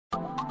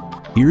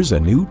Here's a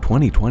new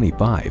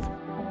 2025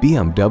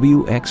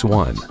 BMW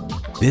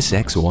X1. This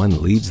X1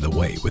 leads the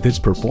way with its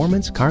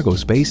performance, cargo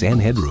space, and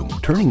headroom,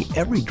 turning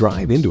every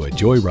drive into a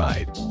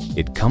joyride.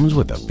 It comes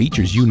with the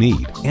features you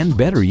need, and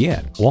better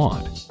yet,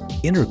 want.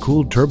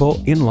 Intercooled turbo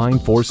inline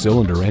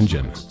 4-cylinder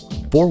engine,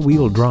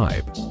 4-wheel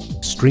drive,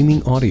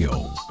 streaming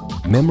audio,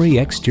 memory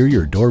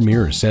exterior door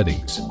mirror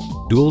settings,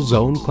 dual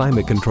zone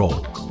climate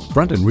control,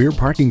 front and rear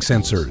parking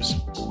sensors,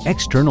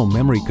 external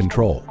memory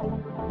control,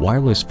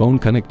 wireless phone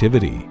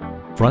connectivity,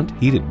 front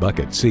heated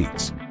bucket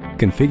seats,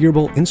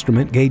 configurable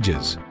instrument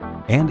gauges,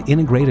 and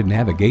integrated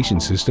navigation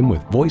system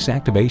with voice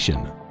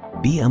activation.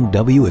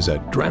 BMW is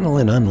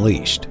adrenaline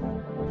unleashed.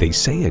 They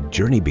say a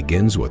journey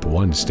begins with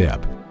one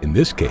step. In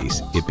this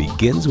case, it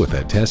begins with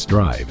a test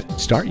drive.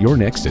 Start your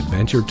next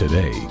adventure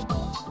today.